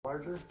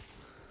larger.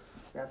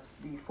 That's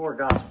the four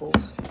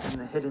Gospels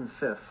and the hidden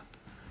fifth.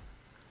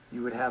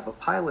 You would have a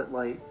pilot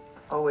light,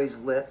 always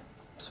lit,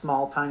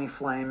 small, tiny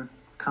flame,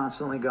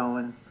 constantly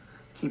going,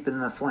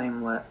 keeping the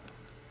flame lit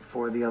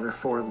for the other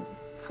four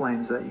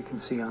flames that you can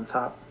see on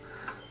top.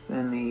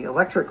 In the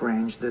electric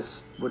range,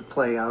 this would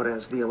play out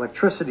as the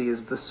electricity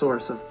is the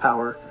source of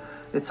power.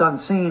 It's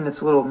unseen, it's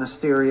a little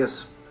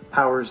mysterious,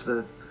 powers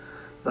the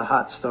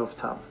hot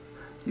stovetop.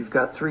 You've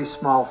got three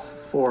small,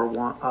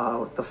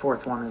 the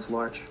fourth one is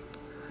large.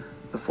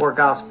 The four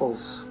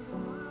Gospels,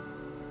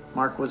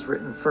 Mark was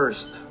written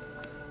first.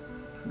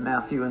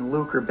 Matthew and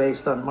Luke are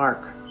based on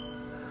Mark.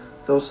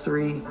 Those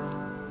three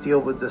deal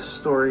with the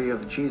story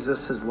of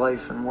Jesus, his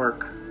life and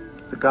work.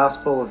 The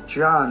Gospel of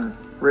John,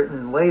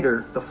 written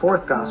later, the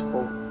fourth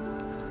Gospel,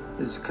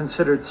 is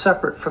considered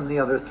separate from the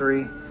other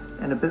three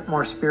and a bit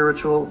more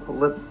spiritual,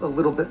 a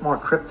little bit more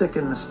cryptic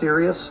and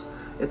mysterious.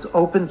 It's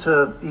open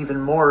to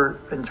even more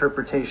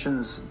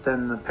interpretations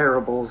than the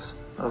parables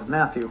of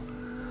Matthew,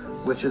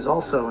 which is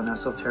also an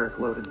esoteric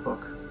loaded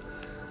book.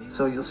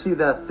 So you'll see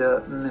that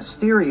the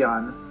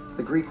mysterion,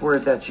 the Greek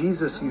word that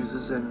Jesus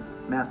uses in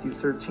Matthew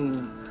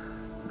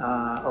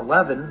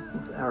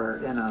 13:11, or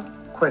in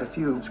quite a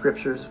few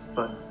scriptures,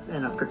 but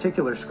in a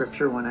particular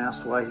scripture, when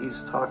asked why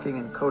he's talking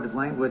in coded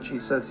language, he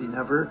says he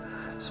never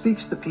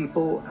speaks to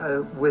people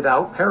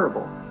without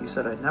parable. He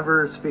said, I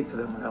never speak to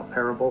them without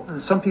parable.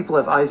 And some people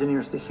have eyes and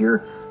ears to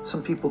hear,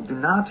 some people do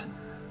not.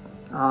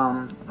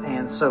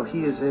 And so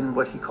he is in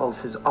what he calls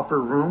his upper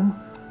room.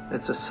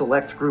 It's a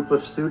select group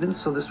of students.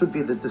 So this would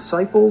be the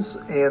disciples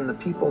and the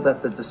people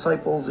that the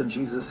disciples and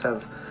Jesus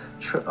have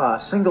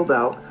singled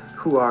out,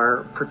 who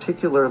are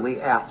particularly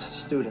apt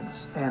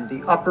students. And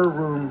the upper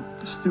room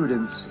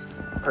students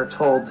are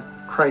told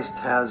Christ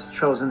has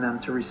chosen them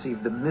to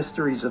receive the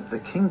mysteries of the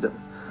kingdom.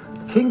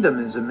 The kingdom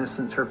is a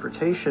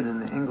misinterpretation in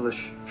the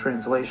English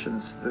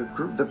translations.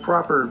 The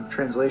proper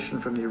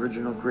translation from the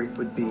original Greek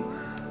would be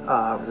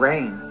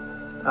reign,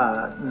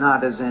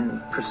 not as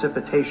in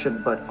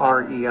precipitation, but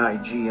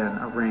R-E-I-G-N,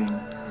 a reign.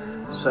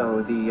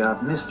 So the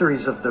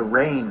mysteries of the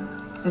reign,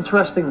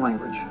 interesting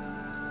language.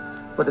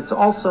 But it's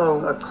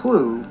also a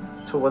clue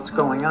to what's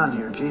going on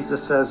here.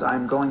 Jesus says,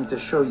 I'm going to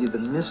show you the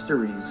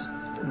mysteries.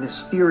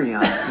 Mysterion.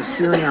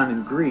 Mysterion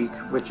in Greek,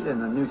 which in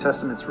the New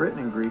Testament's written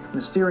in Greek.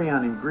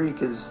 Mysterion in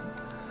Greek is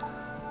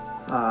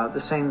the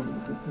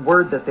same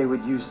word that they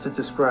would use to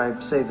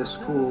describe, say, the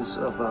schools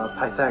of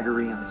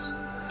Pythagoreans.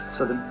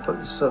 So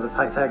the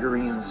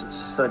Pythagoreans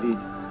studied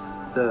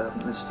the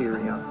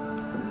Mysterion,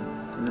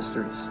 the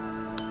mysteries.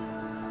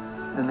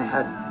 And they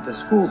had the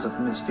schools of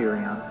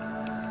Mysterion,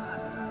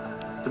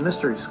 the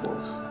mystery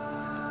schools.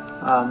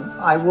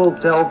 I will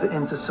delve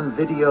into some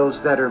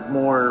videos that are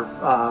more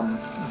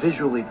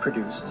visually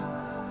produced,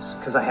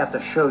 because I have to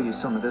show you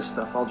some of this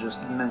stuff. I'll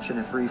just mention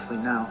it briefly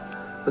now.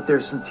 But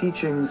there's some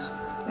teachings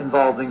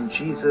involving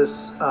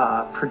Jesus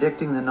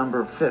predicting the number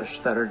of fish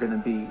that are going to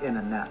be in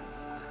a net.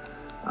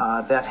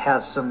 That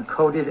has some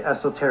coded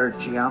esoteric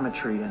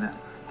geometry in it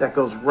that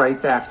goes right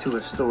back to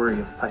a story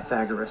of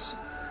Pythagoras.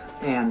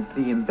 And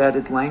the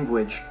embedded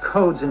language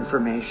codes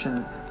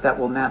information that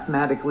will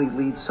mathematically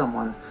lead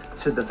someone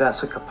to the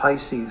Vesica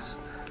Pisces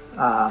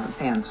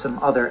and some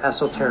other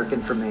esoteric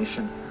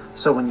information.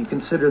 So when you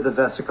consider the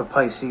Vesica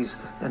Pisces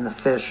and the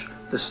fish,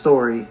 the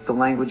story, the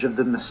language of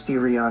the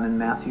Mysterion in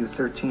Matthew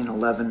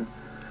 13:11,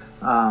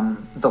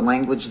 the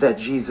language that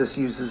Jesus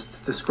uses to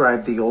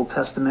describe the Old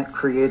Testament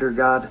creator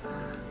God,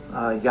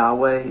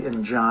 Yahweh,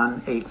 in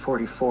John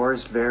 8:44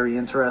 is very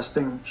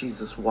interesting.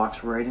 Jesus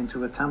walks right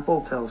into a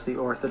temple, tells the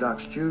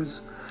Orthodox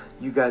Jews,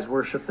 you guys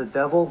worship the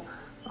devil,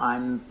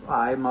 I'm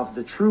of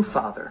the true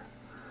Father.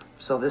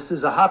 So this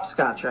is a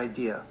hopscotch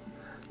idea.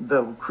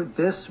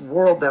 This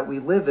world that we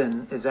live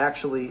in is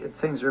actually,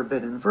 things are a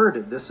bit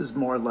inverted. This is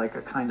more like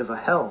a kind of a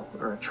hell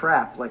or a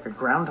trap, like a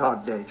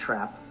Groundhog Day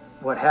trap.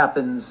 What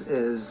happens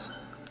is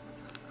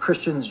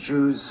Christians,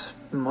 Jews,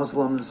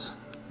 Muslims,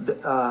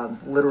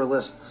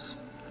 literalists,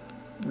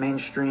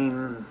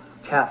 mainstream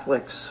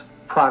Catholics,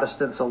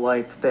 Protestants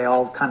alike, they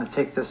all kind of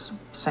take this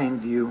same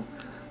view,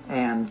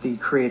 and the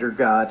creator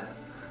God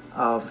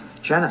of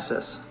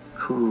Genesis,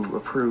 who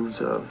approves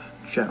of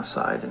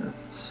genocide and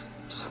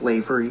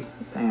slavery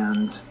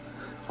and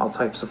all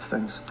types of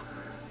things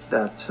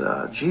that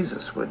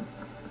Jesus would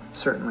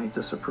certainly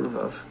disapprove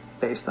of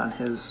based on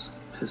his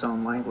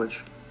own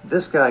language.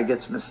 This guy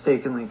gets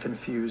mistakenly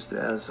confused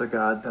as a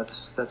god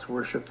that's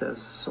worshipped as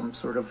some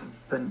sort of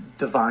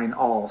divine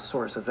all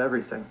source of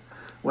everything,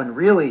 when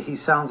really he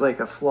sounds like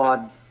a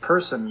flawed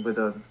person with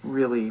a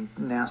really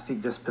nasty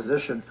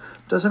disposition.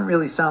 Doesn't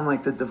really sound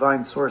like the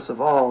divine source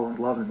of all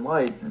love and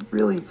light. It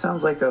really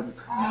sounds like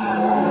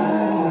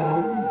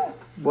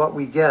what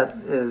we get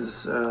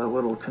is a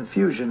little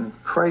confusion.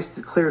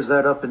 Christ clears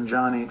that up in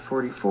John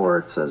 8:44.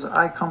 It says,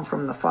 I come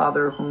from the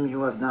Father whom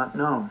you have not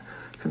known.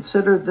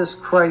 Consider this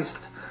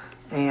Christ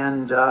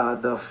and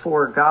the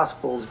four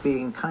Gospels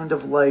being kind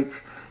of like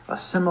a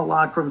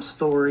simulacrum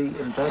story,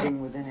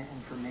 embedding within it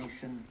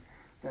information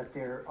that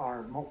there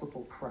are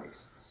multiple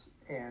Christs.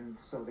 And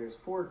so there's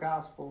four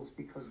Gospels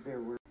because there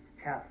were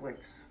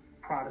Catholics,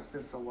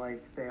 Protestants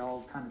alike, they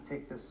all kind of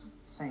take this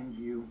same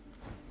view,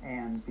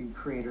 and the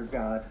creator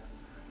God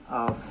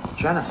of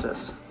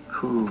Genesis,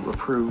 who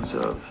approves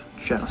of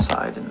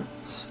genocide and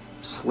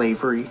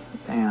slavery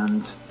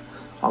and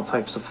all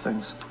types of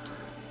things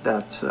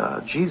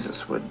that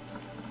Jesus would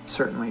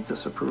certainly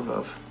disapprove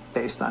of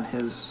based on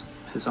his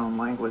own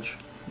language.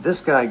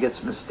 This guy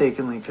gets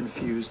mistakenly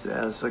confused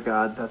as a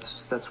god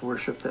that's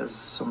worshipped as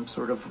some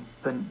sort of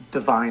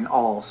divine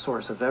all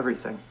source of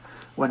everything,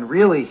 when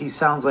really he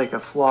sounds like a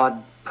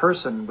flawed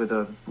person with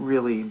a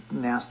really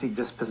nasty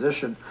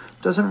disposition.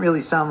 Doesn't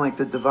really sound like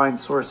the divine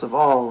source of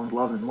all and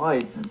love and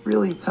light. It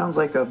really sounds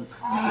like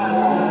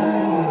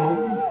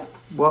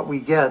what we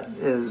get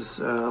is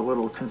a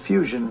little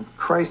confusion.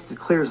 Christ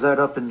clears that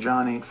up in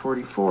John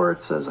 8:44.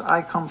 It says,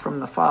 "I come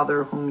from the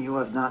Father whom you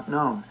have not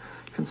known."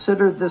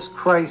 Consider this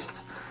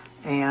Christ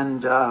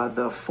and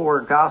the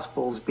four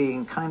Gospels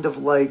being kind of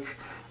like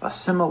a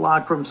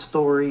simulacrum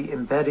story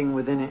embedding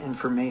within it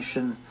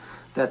information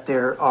that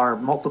there are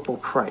multiple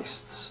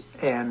Christs.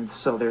 And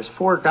so there's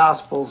four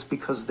Gospels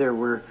because there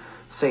were,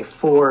 say,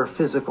 four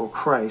physical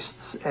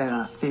Christs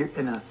and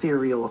an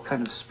ethereal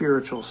kind of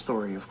spiritual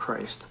story of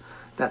Christ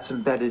that's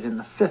embedded in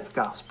the fifth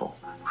Gospel.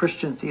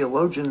 Christian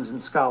theologians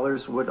and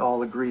scholars would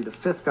all agree the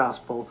fifth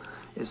Gospel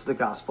is the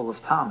Gospel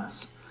of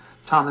Thomas.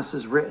 Thomas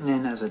is written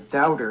in as a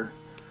doubter.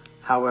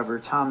 However,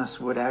 Thomas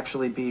would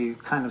actually be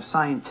kind of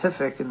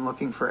scientific and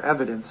looking for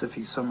evidence if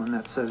he's someone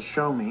that says,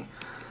 "Show me,"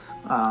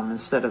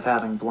 instead of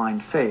having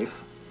blind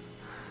faith.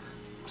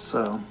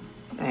 So,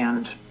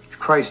 and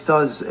Christ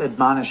does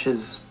admonish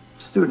his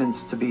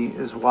students to be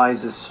as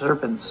wise as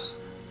serpents,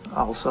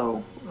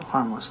 also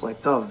harmless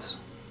like doves.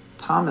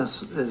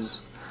 Thomas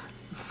is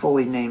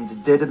fully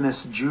named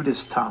Didymus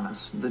Judas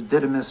Thomas. The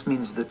Didymus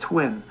means the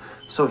twin.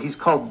 So he's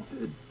called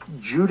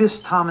Judas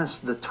Thomas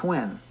the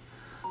twin.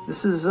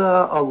 This is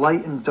a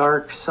light and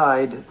dark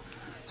side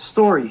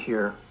story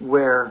here,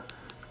 where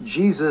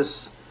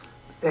Jesus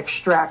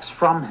extracts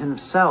from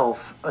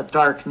himself a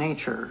dark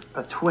nature,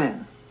 a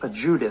twin, a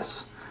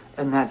Judas,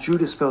 and that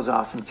Judas goes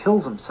off and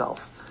kills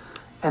himself.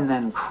 And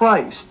then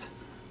Christ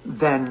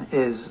then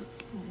is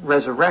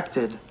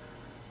resurrected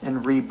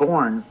and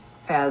reborn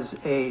as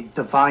a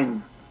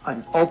divine,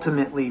 an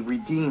ultimately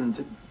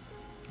redeemed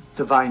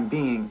divine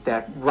being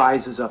that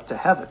rises up to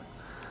heaven.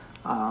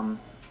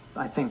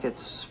 I think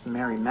it's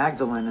Mary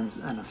Magdalene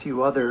and a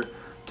few other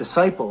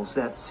disciples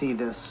that see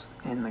this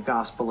in the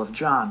Gospel of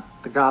John.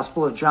 The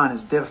Gospel of John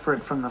is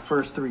different from the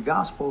first three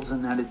Gospels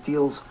in that it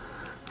deals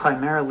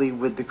primarily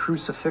with the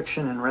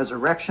crucifixion and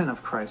resurrection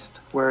of Christ,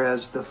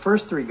 whereas the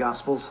first three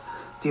Gospels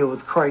deal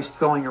with Christ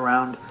going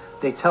around.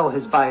 They tell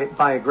his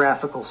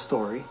biographical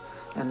story,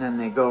 and then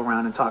they go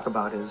around and talk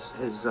about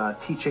his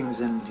teachings,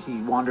 and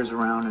he wanders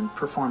around and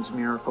performs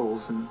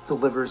miracles and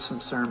delivers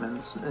some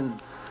sermons,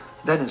 and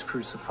then is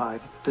crucified.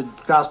 The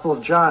Gospel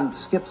of John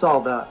skips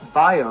all the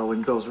bio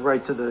and goes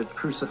right to the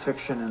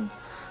crucifixion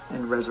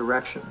and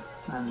resurrection.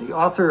 And the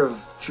author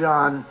of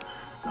John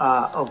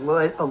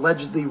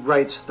allegedly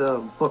writes the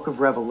book of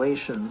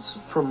Revelations.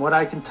 From what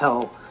I can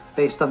tell,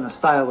 based on the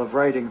style of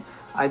writing,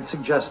 I'd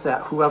suggest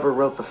that whoever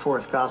wrote the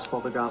fourth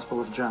Gospel, the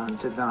Gospel of John,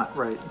 did not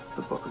write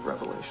the book of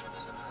Revelations.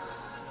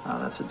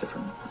 That's a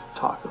different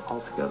talk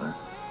altogether.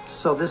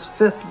 So this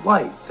fifth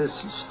light,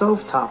 this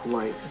stovetop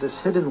light, this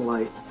hidden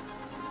light,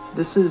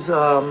 this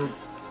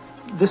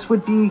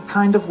would be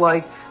kind of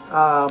like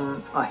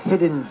a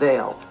hidden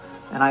veil.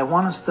 And I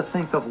want us to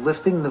think of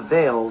lifting the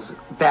veils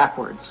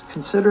backwards.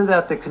 Consider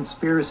that the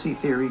conspiracy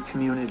theory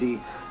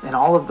community and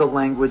all of the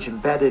language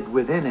embedded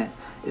within it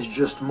is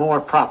just more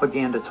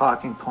propaganda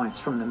talking points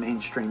from the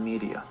mainstream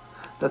media.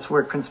 That's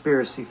where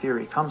conspiracy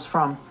theory comes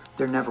from.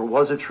 There never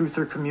was a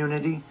truther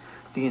community.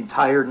 The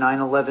entire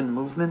 9/11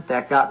 movement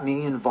that got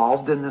me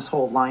involved in this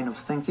whole line of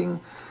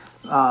thinking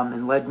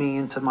and led me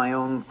into my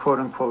own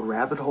quote-unquote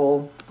rabbit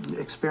hole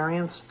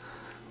experience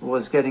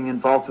was getting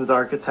involved with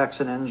architects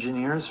and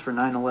engineers for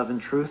 9/11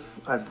 Truth.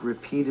 I've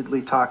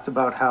repeatedly talked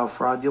about how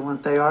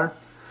fraudulent they are.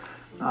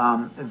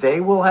 They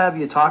will have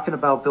you talking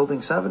about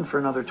Building 7 for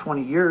another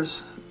 20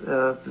 years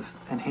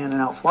and handing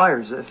out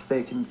flyers if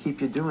they can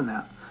keep you doing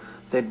that.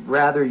 They'd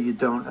rather you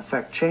don't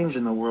affect change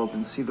in the world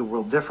and see the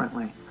world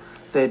differently.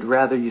 They'd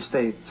rather you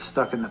stay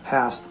stuck in the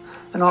past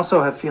and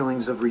also have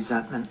feelings of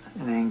resentment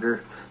and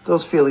anger.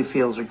 Those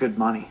feels are good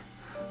money.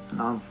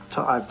 And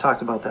I've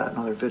talked about that in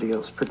other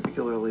videos,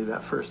 particularly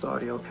that first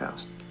audio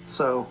cast.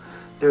 So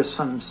there's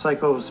some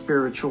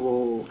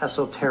psycho-spiritual,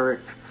 esoteric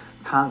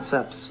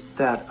concepts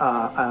that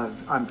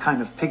I'm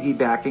kind of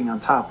piggybacking on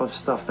top of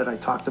stuff that I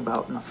talked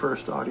about in the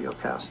first audio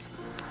cast.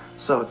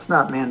 So it's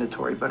not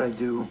mandatory, but I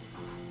do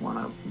want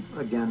to,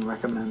 again,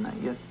 recommend that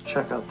you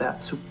check out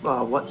that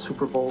What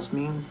Super Bowls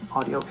Mean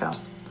audio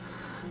cast.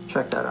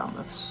 Check that out.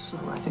 That's,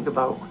 I think,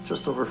 about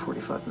just over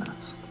 45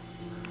 minutes.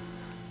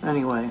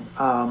 Anyway,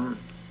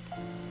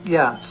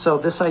 yeah, so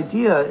this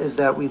idea is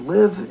that we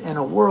live in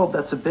a world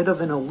that's a bit of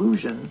an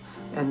illusion,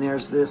 and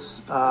there's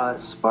this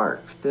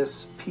spark,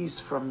 this piece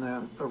from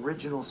the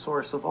original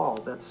source of all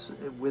that's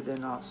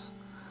within us.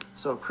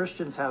 So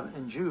Christians have,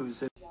 and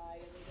Jews,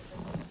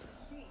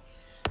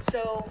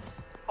 So,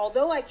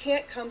 although I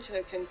can't come to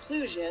a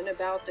conclusion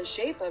about the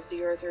shape of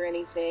the earth or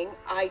anything,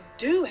 I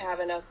do have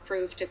enough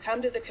proof to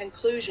come to the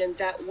conclusion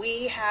that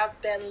we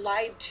have been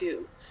lied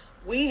to.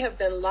 We have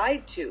been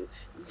lied to.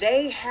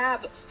 They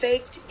have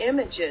faked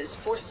images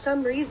for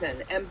some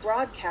reason and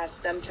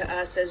broadcast them to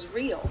us as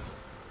real.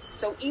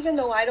 So even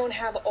though I don't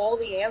have all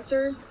the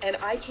answers and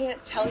I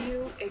can't tell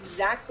you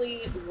exactly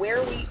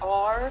where we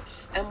are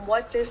and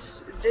what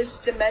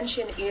this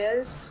dimension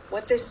is,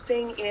 what this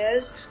thing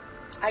is,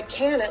 I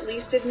can at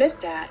least admit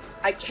that.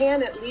 I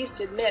can at least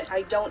admit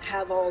I don't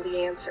have all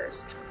the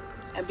answers.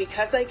 And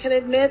because I can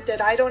admit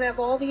that I don't have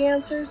all the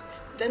answers,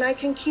 then I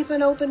can keep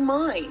an open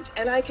mind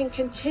and I can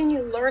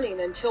continue learning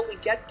until we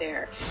get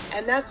there.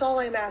 And that's all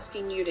I'm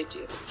asking you to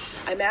do.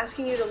 I'm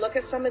asking you to look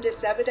at some of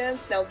this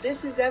evidence. Now,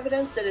 this is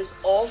evidence that is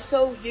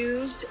also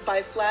used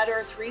by flat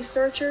earth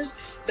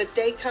researchers, but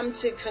they come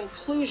to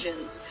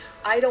conclusions.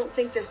 I don't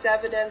think this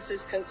evidence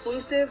is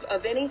conclusive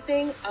of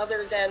anything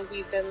other than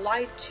we've been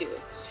lied to.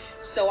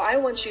 So I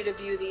want you to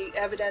view the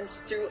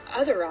evidence through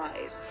other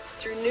eyes,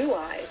 through new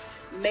eyes.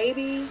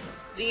 Maybe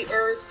the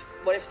earth,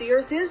 what if the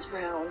earth is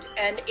round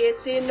and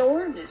it's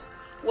enormous?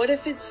 What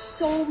if it's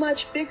so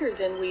much bigger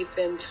than we've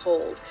been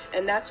told?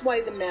 And that's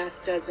why the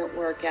math doesn't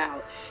work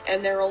out.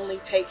 And they're only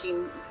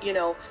taking,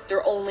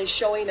 they're only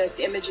showing us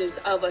images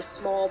of a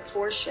small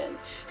portion.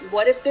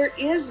 What if there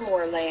is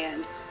more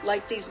land,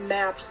 like these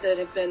maps that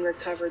have been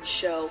recovered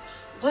show?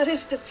 What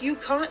if the few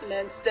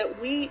continents that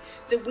we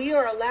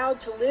are allowed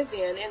to live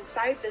in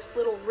inside this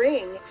little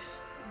ring,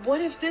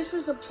 what if this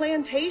is a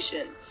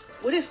plantation?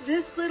 What if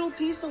this little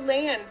piece of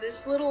land,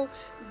 this little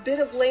bit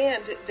of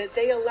land that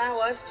they allow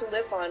us to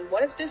live on,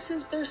 what if this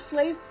is their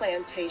slave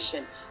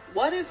plantation?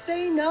 What if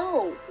they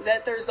know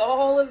that there's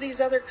all of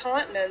these other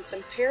continents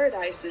and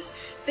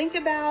paradises?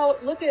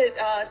 Look at,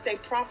 say,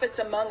 Prophets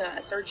Among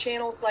Us, or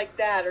channels like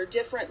that, or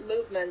different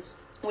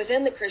movements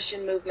within the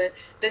Christian movement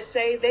that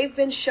say they've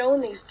been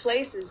shown these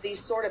places, these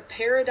sort of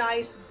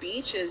paradise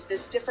beaches,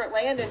 this different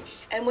land,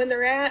 and when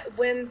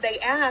they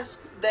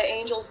ask the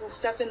angels and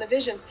stuff in the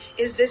visions,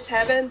 is this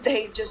heaven?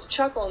 They just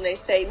chuckle and they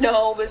say,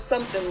 no, it was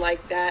something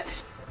like that.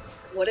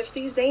 What if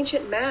these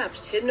ancient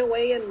maps hidden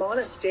away in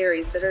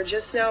monasteries that are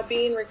just now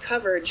being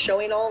recovered,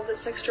 showing all of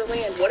this extra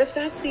land, what if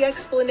that's the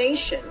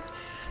explanation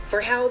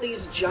for how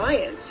these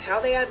giants, how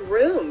they had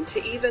room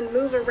to even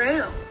move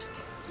around?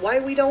 Why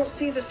we don't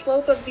see the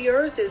slope of the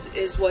earth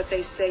is what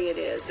they say it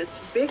is.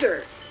 It's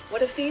bigger.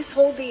 What if these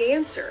hold the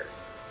answer?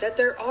 That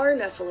there are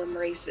Nephilim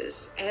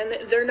races, and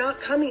they're not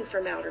coming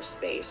from outer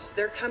space.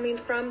 They're coming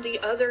from the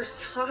other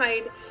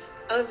side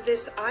of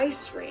this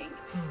ice ring.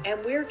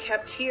 And we're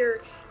kept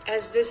here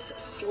as this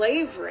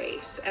slave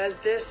race,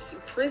 as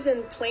this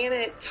prison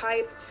planet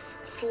type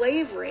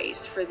slave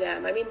race for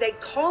them. I mean, they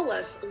call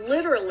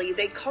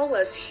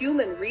us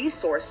human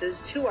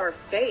resources to our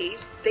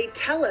face. They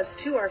tell us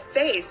to our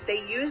face.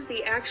 They use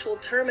the actual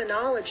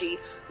terminology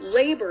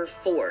labor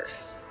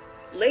force.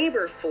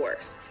 Labor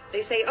force.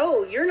 They say,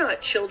 oh, you're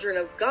not children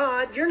of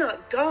God. You're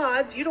not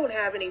gods. You don't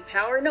have any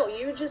power. No,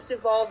 you just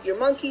evolved. You're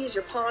monkeys.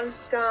 You're pond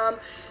scum.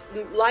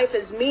 Life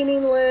is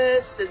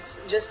meaningless.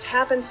 It's just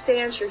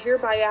happenstance. You're here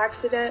by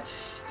accident.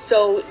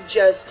 So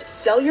just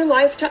sell your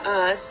life to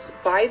us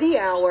by the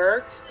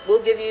hour.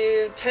 We'll give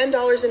you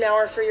 $10 an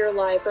hour for your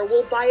life, or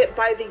we'll buy it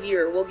by the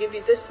year. We'll give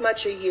you this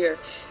much a year.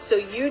 So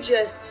you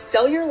just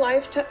sell your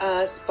life to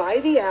us by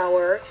the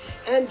hour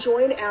and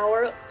join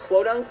our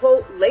quote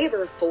unquote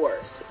labor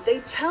force. They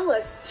tell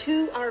us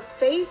to our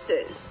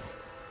faces,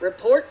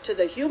 report to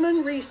the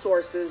Human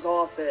Resources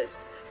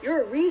Office.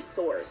 You're a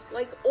resource,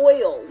 like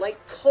oil, like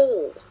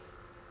coal,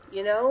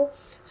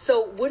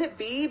 So would it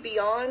be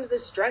beyond the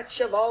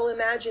stretch of all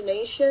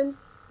imagination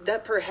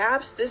that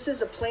perhaps this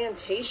is a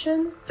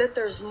plantation, that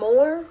there's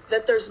more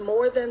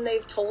than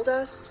they've told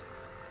us?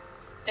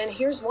 And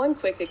here's one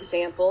quick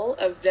example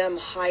of them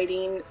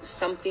hiding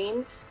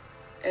something,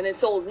 and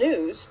it's old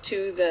news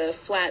to the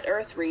flat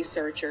earth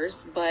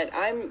researchers, but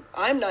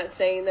I'm not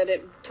saying that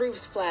it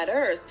proves flat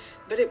earth,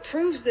 but it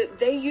proves that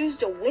they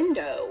used a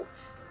window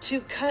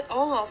to cut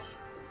off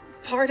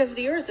part of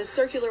the earth, a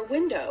circular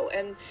window,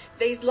 and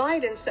they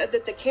lied and said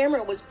that the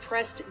camera was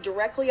pressed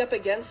directly up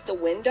against the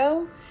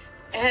window,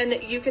 and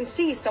you can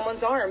see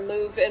someone's arm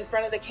move in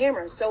front of the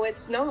camera. So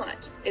it's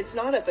not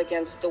up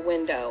against the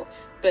window.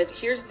 But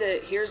here's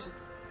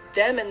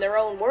them in their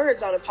own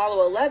words on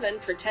Apollo 11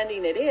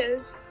 pretending it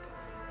is.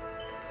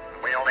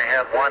 We only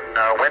have one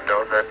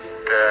window that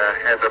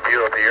has a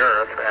view of the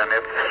earth, and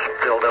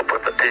it's filled up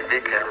with the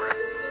TV camera.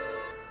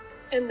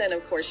 And then,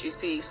 of course, you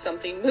see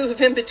something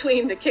move in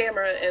between the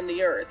camera and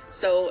the earth.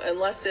 So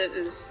unless it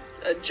is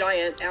a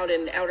giant out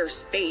in outer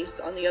space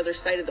on the other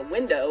side of the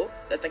window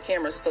that the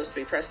camera is supposed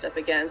to be pressed up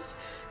against,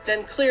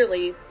 then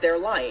clearly they're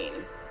lying.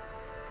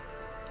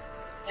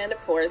 And, of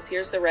course,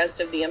 here's the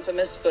rest of the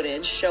infamous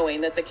footage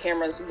showing that the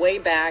camera's way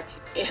back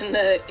in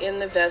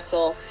the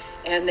vessel,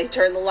 and they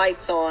turn the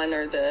lights on,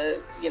 or the,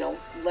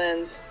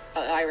 lens,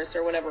 iris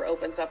or whatever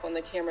opens up on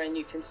the camera, and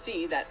you can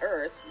see that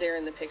earth there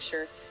in the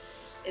picture.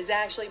 is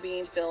actually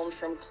being filmed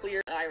from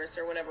clear iris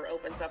or whatever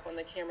opens up on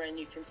the camera, and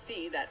you can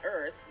see that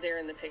Earth there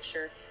in the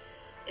picture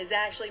is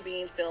actually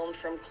being filmed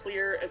from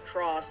clear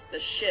across the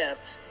ship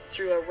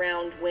through a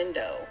round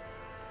window.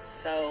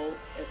 So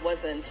it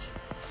wasn't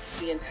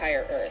the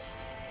entire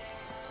Earth.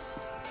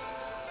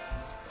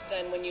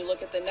 Then when you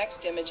look at the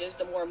next images,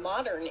 the more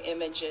modern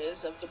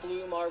images of the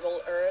blue marble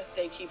Earth,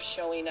 they keep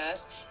showing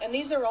us. And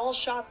these are all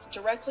shots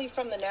directly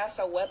from the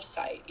NASA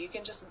website. You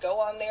can just go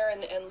on there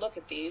and look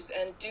at these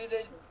and do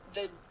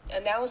the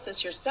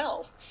analysis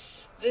yourself.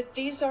 That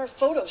these are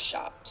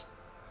photoshopped.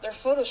 They're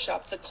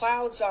photoshopped. The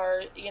clouds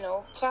are,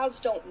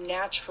 clouds don't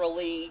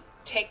naturally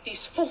take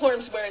these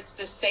forms where it's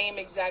the same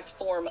exact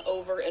form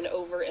over and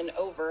over and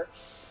over.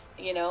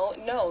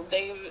 No,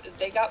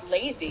 they got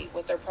lazy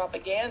with their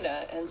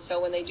propaganda. And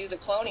so when they do the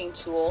cloning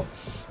tool,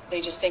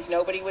 they just think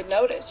nobody would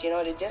notice,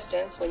 at a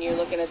distance when you're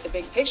looking at the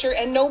big picture.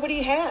 And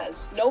nobody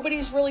has.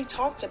 Nobody's really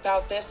talked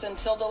about this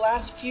until the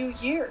last few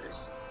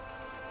years.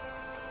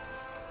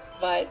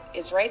 But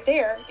it's right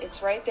there.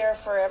 It's right there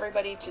for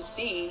everybody to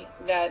see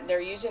that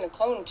they're using a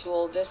clone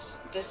tool.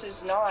 This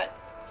is not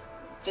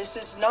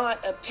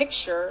a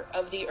picture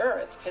of the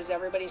Earth, because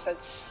everybody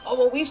says, oh,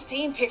 well, we've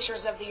seen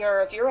pictures of the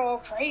Earth. You're all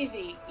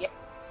crazy. Yeah.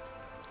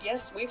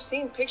 Yes, we've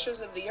seen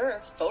pictures of the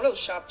Earth,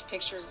 photoshopped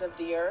pictures of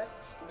the Earth.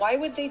 Why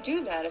would they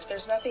do that if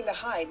there's nothing to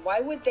hide? Why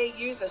would they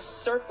use a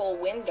circle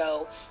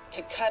window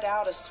to cut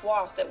out a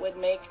swath that would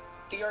make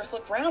the Earth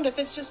look round? If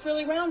it's just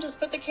really round,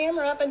 just put the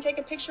camera up and take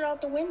a picture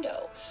out the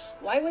window.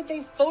 Why would they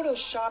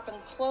Photoshop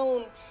and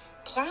clone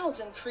clouds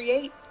and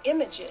create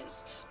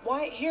images?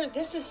 Why, here,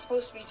 this is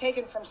supposed to be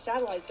taken from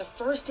satellite, the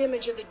first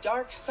image of the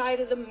dark side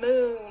of the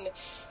moon,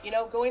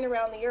 going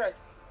around the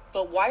Earth.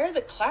 But why are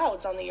the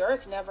clouds on the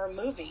Earth never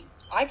moving?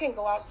 I can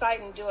go outside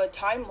and do a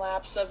time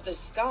lapse of the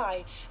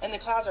sky, and the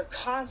clouds are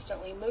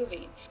constantly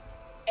moving.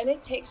 And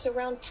it takes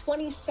around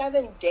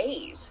 27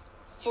 days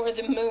for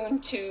the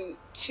moon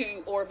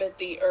to orbit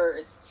the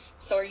Earth.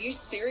 So are you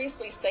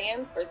seriously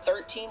saying for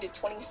 13 to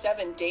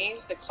 27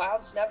 days the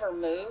clouds never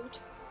moved?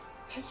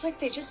 It's like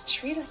they just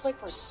treat us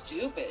like we're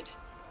stupid.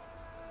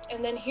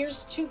 And then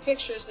here's two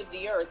pictures of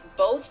the Earth,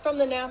 both from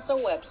the NASA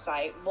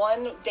website,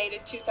 one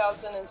dated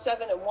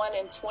 2007 and one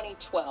in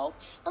 2012.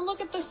 And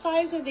look at the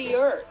size of the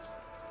Earth.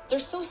 They're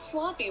so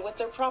sloppy with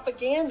their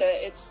propaganda,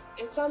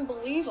 it's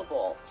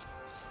unbelievable.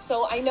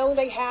 So I know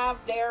they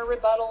have their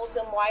rebuttals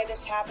and why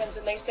this happens,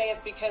 and they say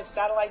it's because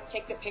satellites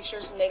take the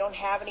pictures and they don't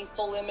have any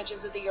full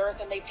images of the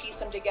Earth and they piece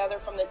them together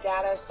from the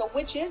data. So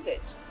which is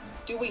it?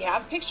 Do we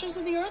have pictures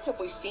of the Earth? Have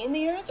we seen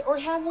the Earth, or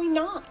have we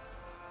not?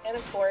 And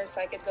of course,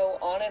 I could go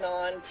on and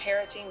on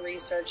parroting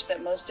research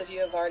that most of you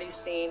have already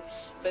seen,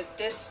 but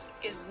this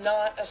is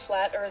not a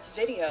flat Earth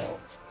video.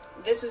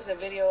 This is a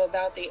video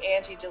about the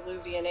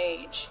antediluvian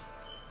age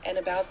and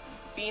about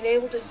being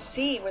able to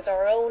see with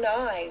our own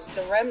eyes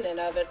the remnant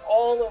of it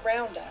all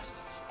around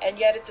us, and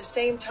yet at the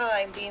same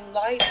time being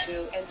lied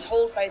to and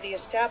told by the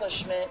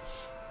establishment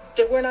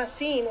that we're not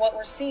seeing what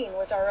we're seeing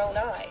with our own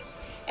eyes,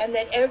 and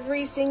that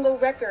every single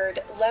record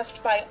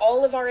left by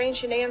all of our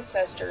ancient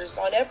ancestors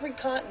on every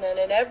continent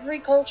and every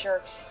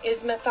culture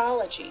is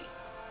mythology.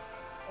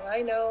 And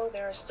I know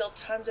there are still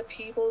tons of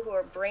people who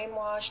are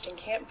brainwashed and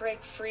can't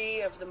break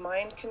free of the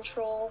mind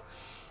control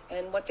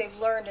and what they've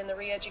learned in the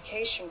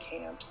re-education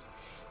camps.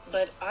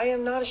 But I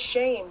am not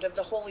ashamed of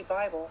the Holy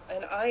Bible,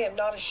 and I am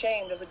not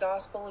ashamed of the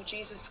gospel of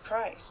Jesus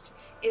Christ.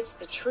 It's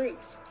the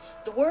truth.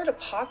 The word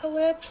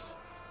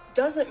apocalypse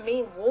doesn't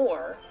mean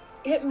war.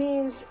 It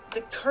means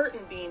the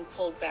curtain being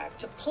pulled back,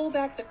 to pull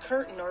back the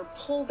curtain or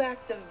pull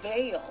back the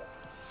veil.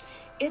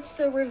 It's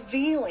the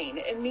revealing.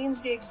 It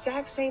means the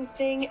exact same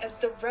thing as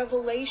the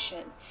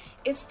revelation.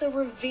 It's the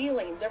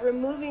revealing, the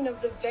removing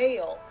of the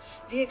veil,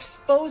 the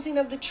exposing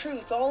of the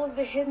truth, all of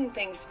the hidden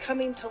things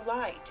coming to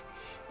light.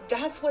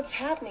 That's what's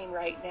happening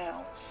right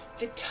now.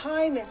 The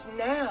time is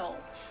now.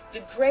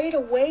 The Great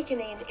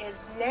Awakening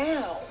is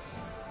now.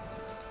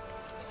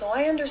 So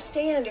I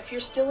understand if you're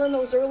still in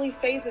those early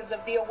phases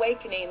of the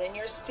awakening and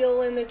you're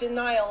still in the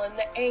denial and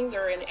the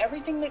anger and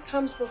everything that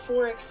comes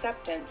before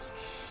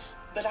acceptance.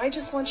 But I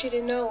just want you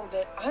to know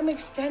that I'm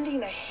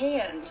extending a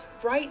hand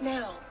right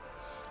now.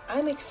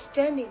 I'm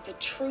extending the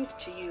truth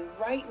to you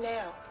right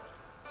now.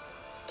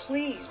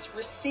 Please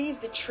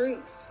receive the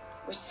truth.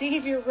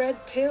 Receive your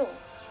red pill.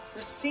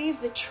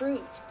 Receive the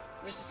truth.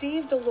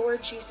 Receive the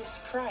Lord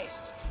Jesus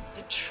Christ.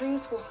 The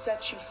truth will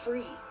set you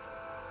free.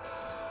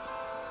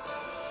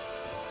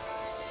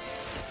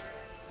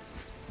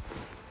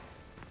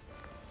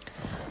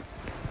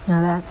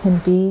 Now that can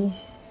be,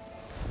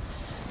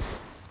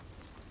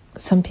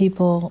 some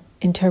people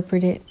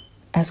interpret it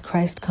as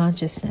Christ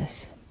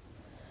consciousness.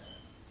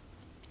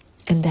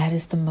 And that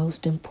is the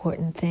most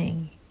important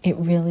thing. It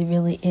really,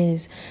 really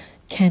is.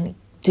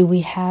 Do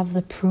we have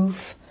the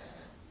proof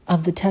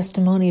of the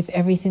testimony of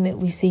everything that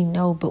we see?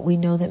 No, but we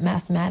know that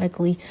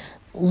mathematically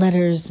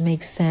letters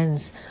make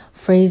sense,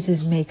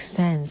 phrases make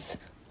sense.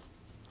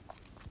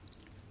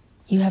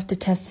 You have to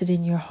test it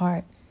in your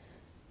heart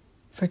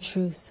for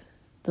truth.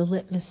 The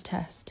litmus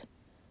test.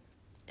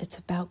 It's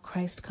about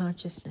Christ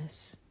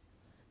consciousness.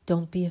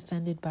 Don't be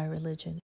offended by religion.